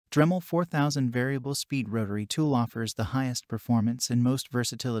Dremel 4000 Variable Speed Rotary Tool offers the highest performance and most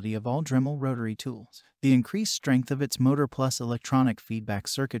versatility of all Dremel rotary tools. The increased strength of its motor plus electronic feedback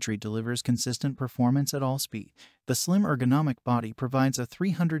circuitry delivers consistent performance at all speeds. The slim ergonomic body provides a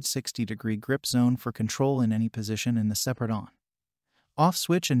 360-degree grip zone for control in any position, and the separate on-off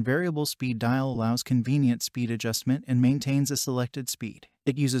switch and variable speed dial allows convenient speed adjustment and maintains a selected speed.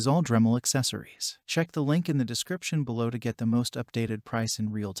 It uses all Dremel accessories. Check the link in the description below to get the most updated price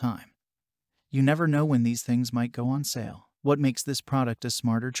in real time. You never know when these things might go on sale. What makes this product a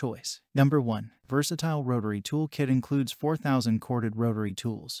smarter choice? Number 1. Versatile Rotary Tool Kit includes 4,000 corded rotary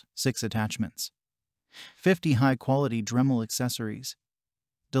tools, 6 attachments, 50 high-quality Dremel accessories,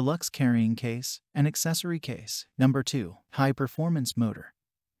 deluxe carrying case, and accessory case. Number 2. High-performance motor.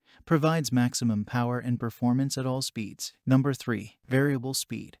 Provides maximum power and performance at all speeds. Number 3. Variable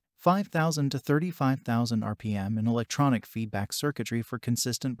speed. 5,000 to 35,000 RPM and electronic feedback circuitry for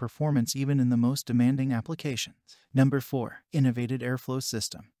consistent performance even in the most demanding applications. Number 4. Innovative airflow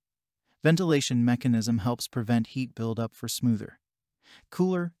system. Ventilation mechanism helps prevent heat buildup for smoother,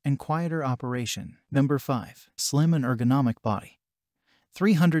 cooler, and quieter operation. Number 5. Slim and ergonomic body.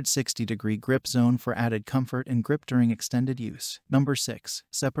 360-degree grip zone for added comfort and grip during extended use. Number 6.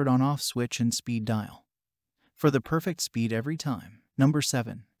 Separate on-off switch and speed dial for the perfect speed every time. Number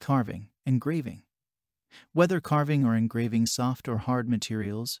 7. Carving, engraving. Whether carving or engraving soft or hard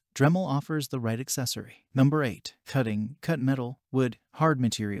materials, Dremel offers the right accessory. Number 8. Cutting, cut metal, wood, hard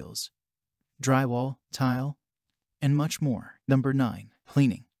materials, drywall, tile, and much more. Number 9.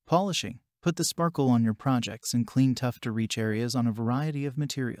 Cleaning, polishing. Put the sparkle on your projects and clean tough-to-reach areas on a variety of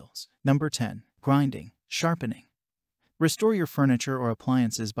materials. Number 10. Grinding, sharpening. Restore your furniture or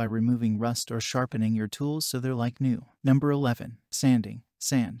appliances by removing rust or sharpening your tools so they're like new. Number 11. Sanding,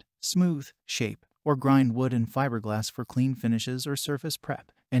 sand, smooth, shape, or grind wood and fiberglass for clean finishes or surface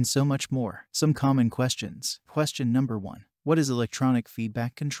prep, and so much more. Some common questions. Question number 1. What is electronic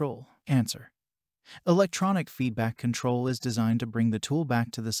feedback control? Answer. Electronic feedback control is designed to bring the tool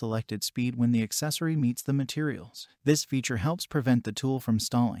back to the selected speed when the accessory meets the materials. This feature helps prevent the tool from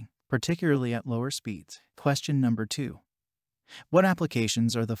stalling, particularly at lower speeds. Question number 2. What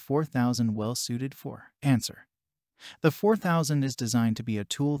applications are the 4000 well suited for? Answer. The 4000 is designed to be a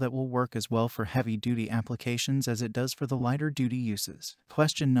tool that will work as well for heavy-duty applications as it does for the lighter-duty uses.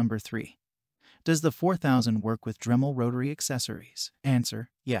 Question number 3. Does the 4000 work with Dremel rotary accessories?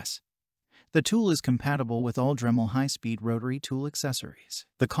 Answer. Yes. The tool is compatible with all Dremel high-speed rotary tool accessories.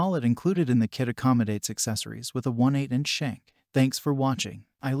 The collet included in the kit accommodates accessories with a 1/8-inch shank. Thanks for watching.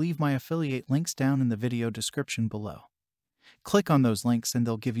 I leave my affiliate links down in the video description below. Click on those links and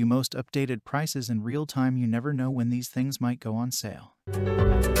they'll give you most updated prices in real time. You never know when these things might go on sale.